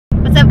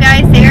What's up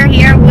guys, Sarah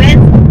here with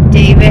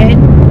David,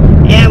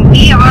 and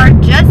we are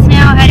just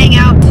now heading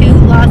out to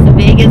Las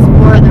Vegas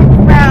for the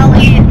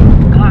rally.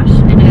 Gosh,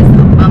 it is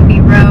a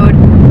bumpy road.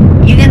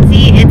 You can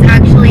see it's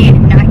actually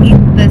night.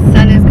 The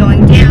sun is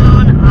going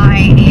down. I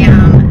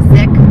am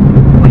sick,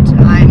 which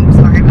I'm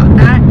sorry about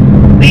that.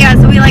 But yeah,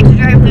 so we like to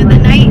drive through the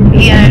night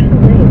and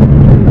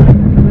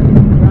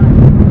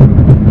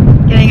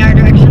getting our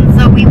directions,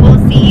 so we will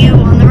see you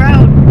on the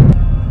road.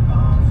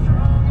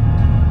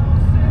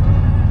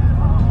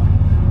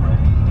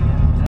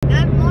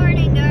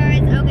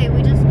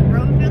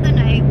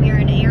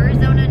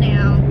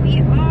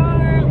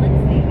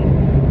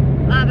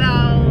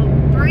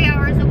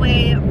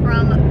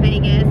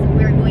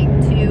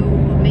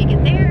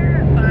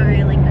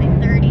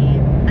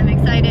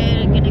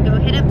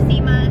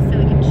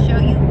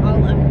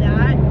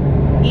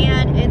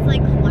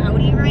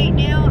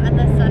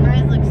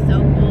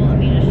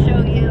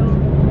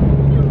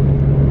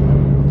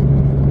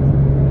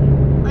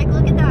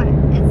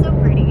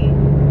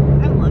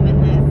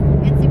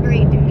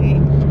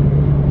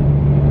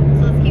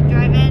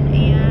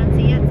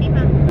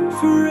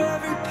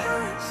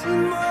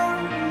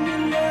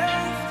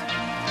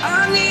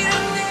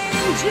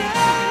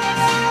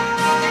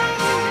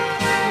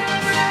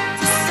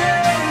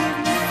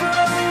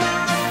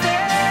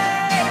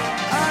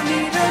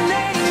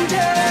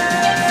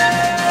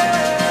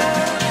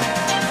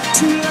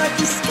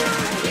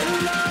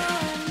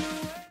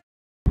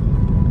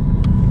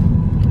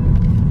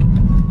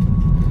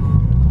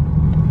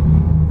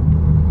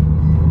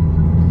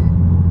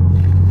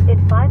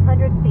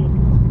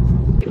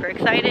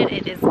 Excited.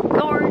 It is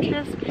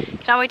gorgeous.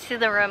 Cannot wait to see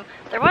the room.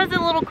 There was a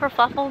little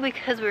kerfuffle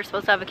because we were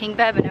supposed to have a king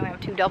bed, but now we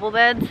have 2 double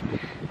beds.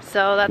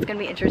 So that's going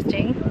to be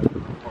interesting.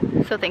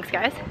 So thanks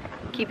guys,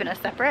 keeping us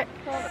separate.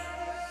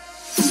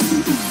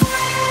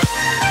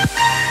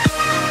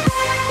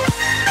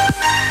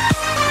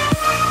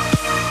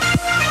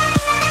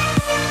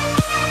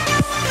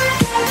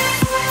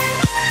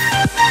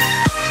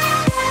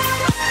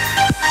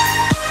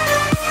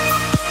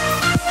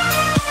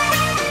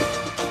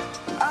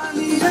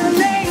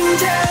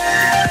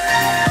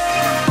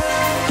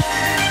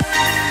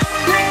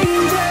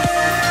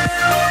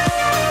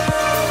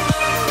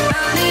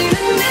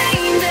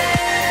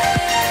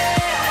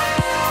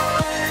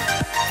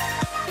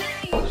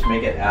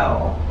 Make it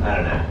L. I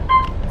don't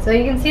know. So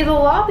you can see the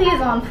lobby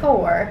is on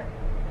 4,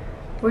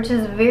 which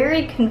is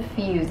very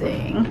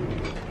confusing.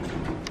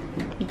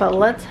 But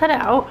let's head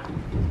out.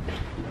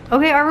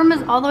 Okay, our room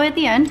is all the way at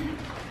the end.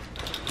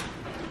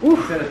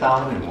 Oof. Is it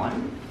 1001?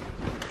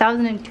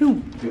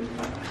 1002.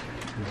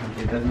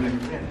 It doesn't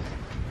exist.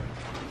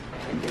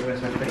 Give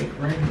us a fake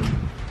ring.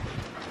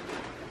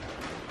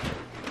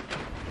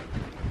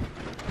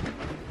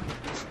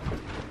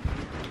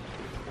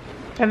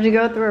 I have to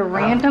go through a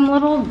random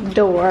little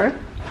door.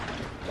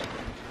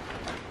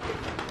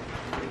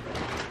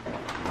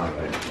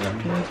 Alright.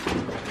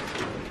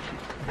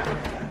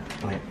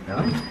 Wait,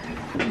 really?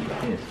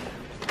 Yes.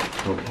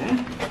 Okay. I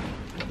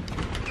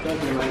thought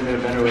there might have been a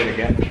better way to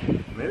get.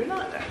 Maybe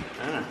not.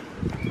 I don't know.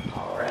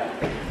 Alright.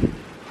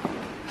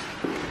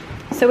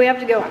 So we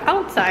have to go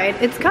outside.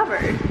 It's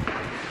covered,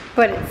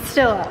 but it's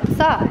still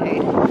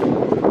outside.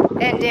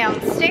 And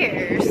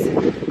downstairs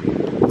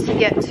to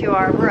get to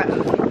our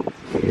room.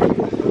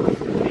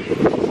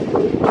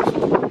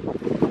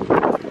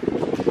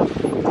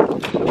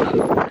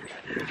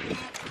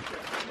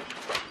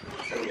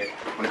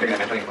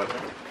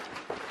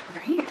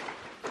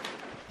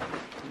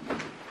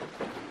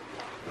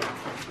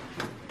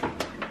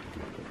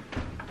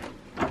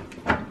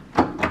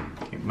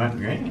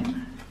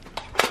 Green.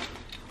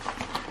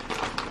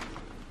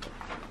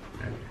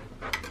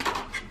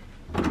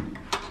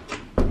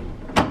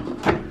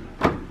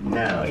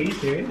 No, are you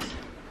serious?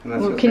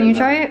 Well, can you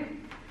try it?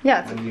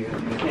 Yes. You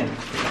can.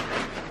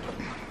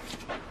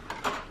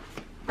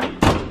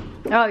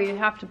 Oh, you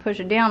have to push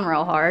it down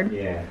real hard.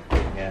 Yeah.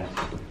 Yeah.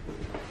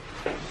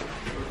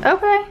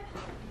 Okay.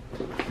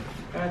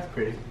 That's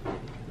pretty.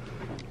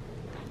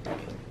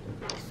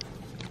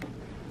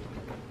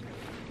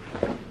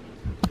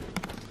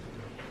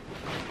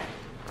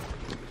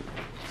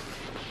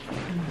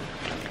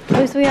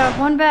 So we have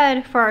 1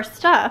 bed for our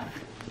stuff,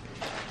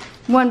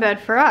 1 bed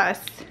for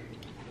us.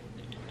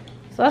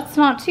 So that's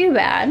not too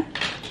bad.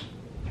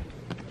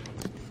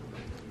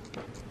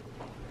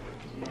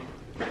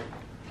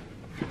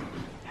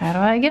 How do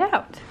I get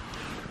out?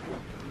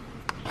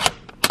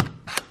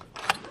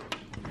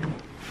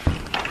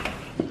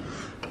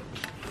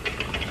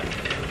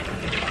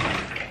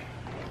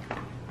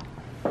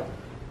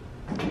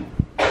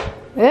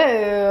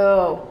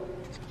 Ew.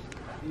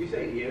 You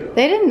say you?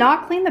 They did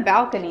not clean the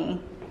balcony.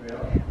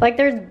 Really? Like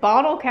there's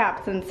bottle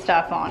caps and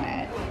stuff on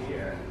it.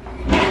 Yeah.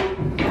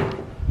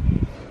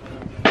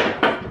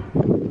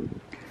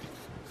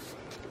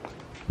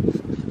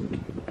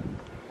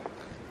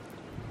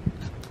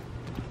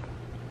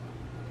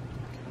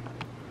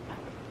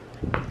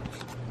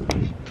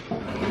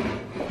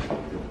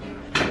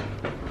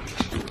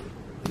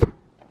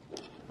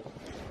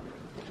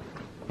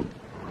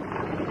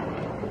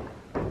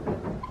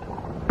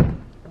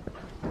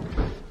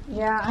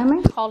 Yeah, I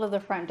might call to the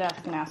front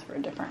desk and ask for a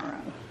different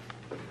room.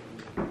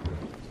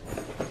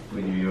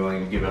 Would you be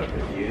willing to give up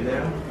the view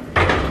there?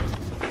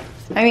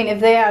 I mean, if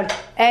they had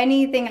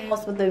anything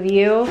else with the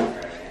view,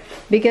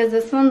 because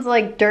this one's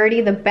like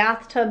dirty, the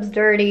bathtub's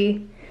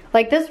dirty.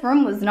 Like this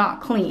room was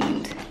not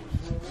cleaned.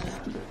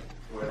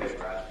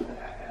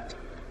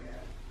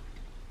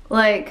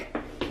 Like,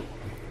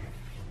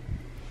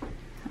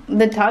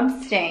 the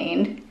tub's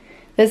stained.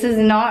 This is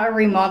not a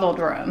remodeled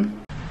room.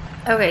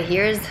 Okay,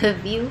 here's the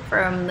view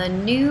from the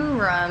new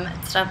room.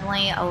 It's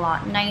definitely a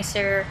lot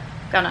nicer.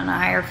 Got on a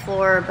higher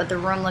floor, but the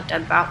room looked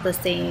about the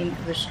same.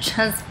 It was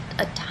just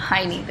a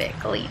tiny bit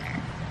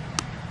cleaner.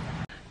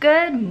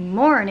 Good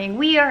morning.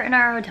 We are in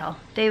our hotel.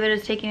 David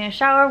is taking a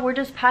shower. We're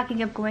just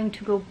packing up, going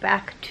to go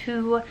back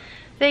to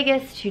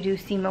Vegas to do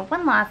SEMA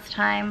one last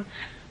time.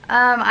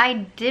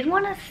 I did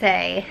want to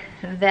say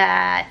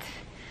that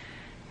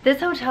this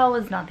hotel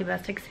was not the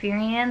best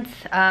experience.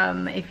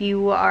 If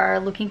you are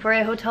looking for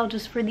a hotel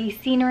just for the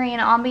scenery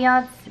and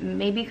ambiance,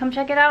 maybe come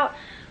check it out.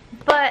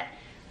 But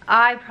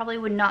I probably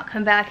would not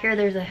come back here.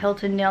 There's a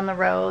Hilton down the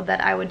road that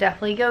I would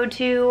definitely go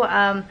to.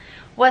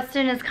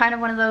 Westin is kind of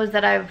one of those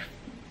that I've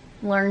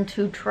learned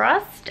to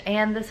trust,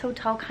 and this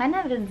hotel kind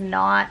of is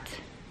not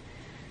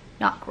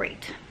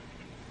great.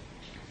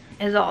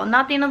 Is all.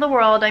 Not the end of the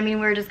world. I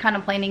mean, we're just kind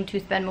of planning to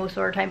spend most of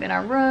our time in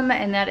our room,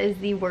 and that is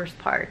the worst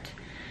part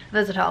of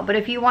this hotel. But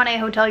if you want a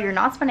hotel you're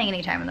not spending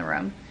any time in the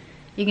room,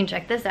 you can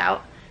check this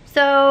out.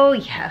 So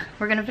yeah,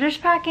 we're gonna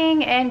finish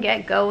packing and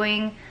get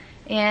going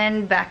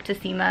and back to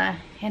SEMA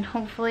and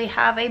hopefully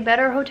have a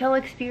better hotel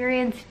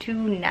experience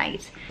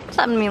tonight.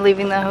 So I'm me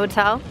leaving the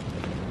hotel.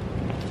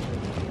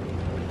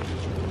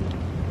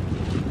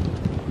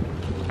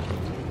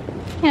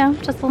 You know,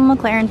 just a little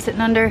McLaren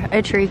sitting under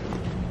a tree.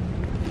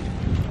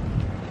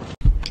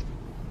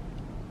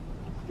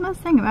 The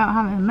best thing about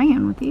having a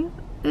man with you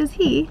is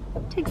he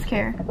takes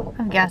care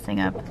of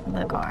gassing up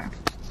the car.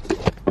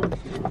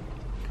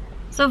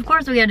 So of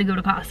course we had to go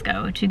to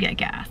Costco to get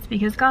gas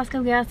because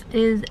Costco gas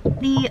is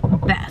the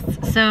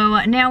best.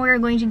 So now we're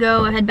going to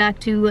go head back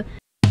to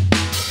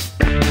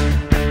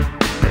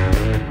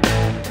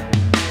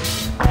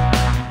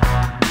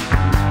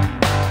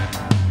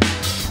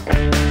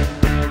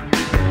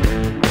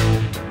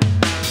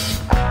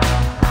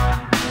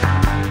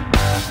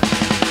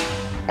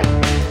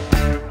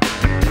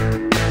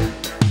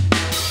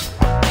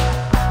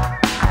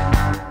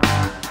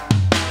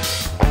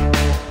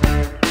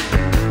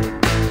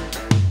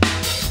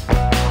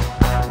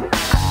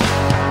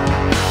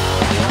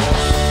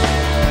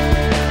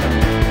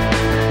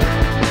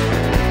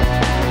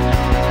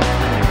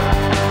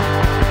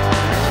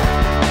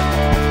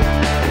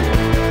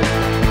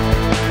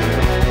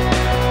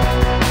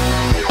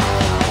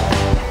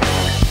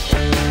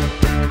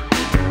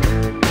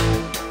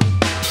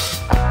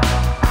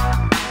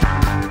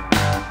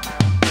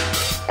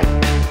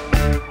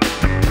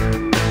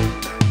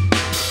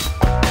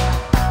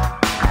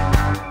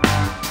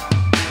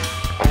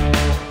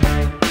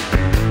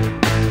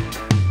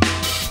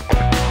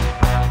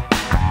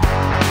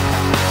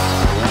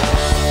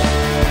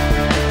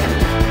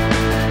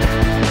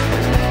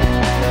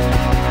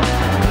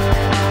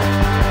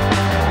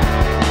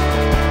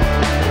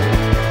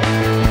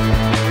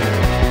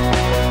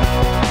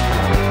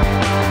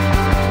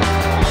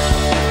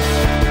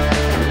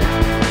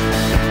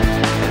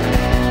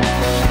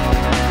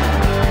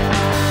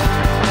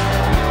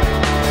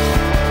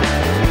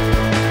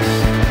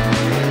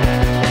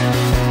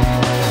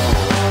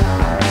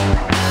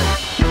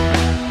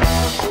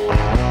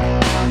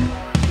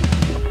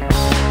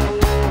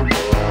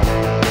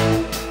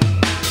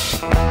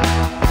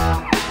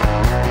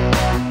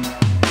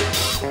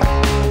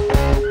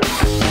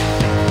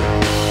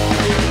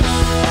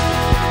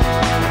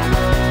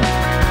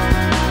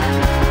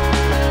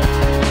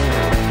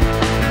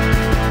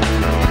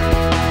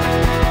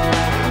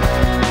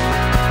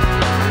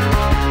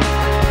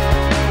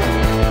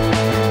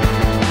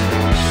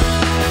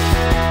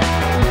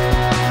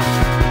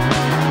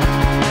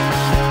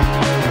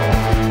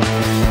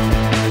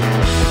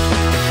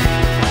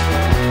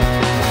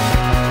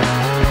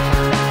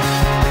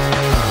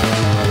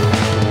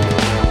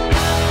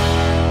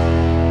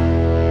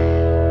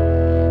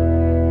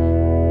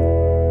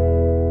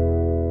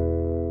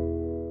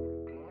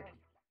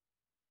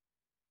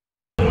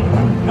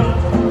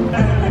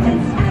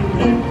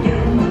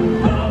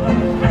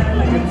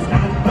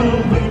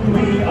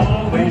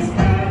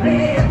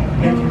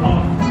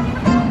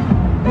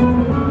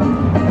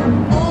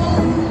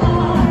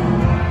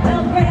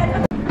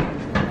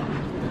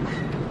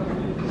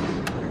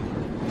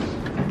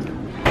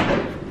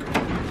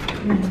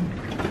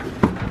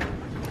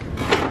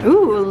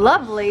ooh,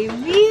 lovely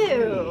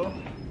view.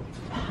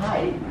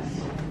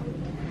 Pipes.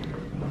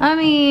 I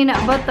mean,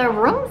 but the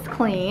room's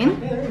clean.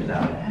 Yeah, there's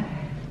that.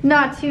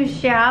 Not too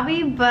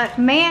shabby, but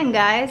man,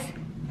 guys,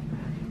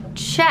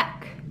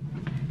 check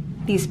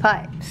these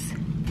pipes.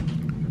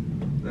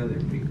 Those are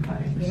big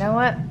pipes. You know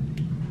what?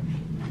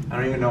 I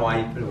don't even know why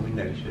you put a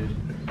window. You should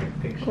just put a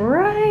big picture.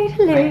 Right,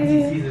 Fancy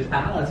hello. Caesar's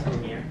Palace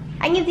from here.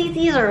 I can see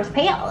Caesar's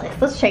Palace.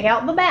 Let's check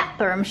out the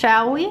bathroom,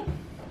 shall we?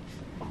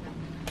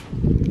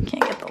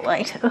 Can't get the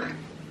light.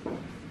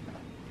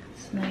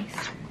 It's nice.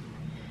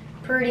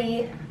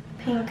 Pretty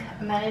pink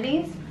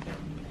amenities.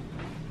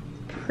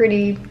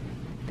 Pretty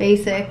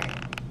basic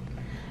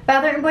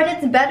bathroom, but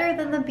it's better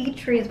than the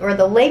beach resort or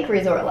the lake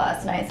resort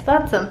last night, so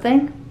that's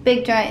something.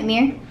 Big giant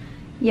mirror.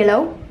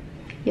 Yellow.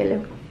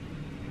 Yellow.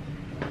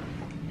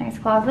 Nice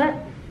closet.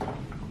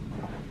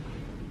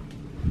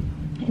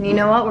 And you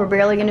know what? We're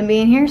barely gonna be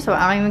in here, so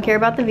I don't even care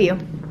about the view.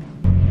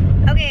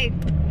 Okay,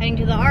 heading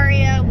to the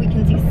Aria. We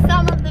can see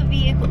some of the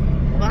vehicles.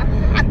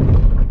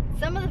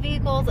 Some of the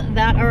vehicles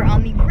that are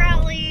on the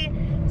rally.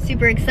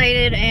 Super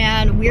excited,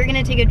 and we're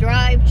gonna take a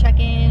drive, check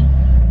in,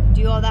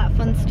 do all that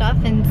fun stuff,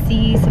 and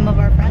see some of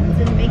our friends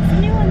and make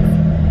some new ones.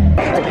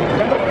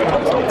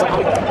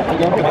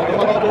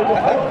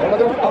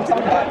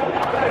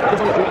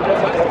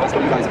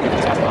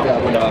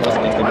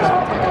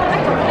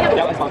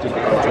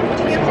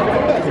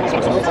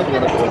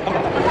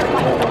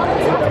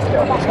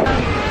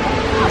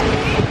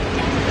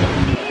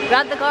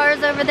 Got the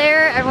cars over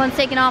there. Everyone's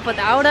taking off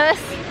without us.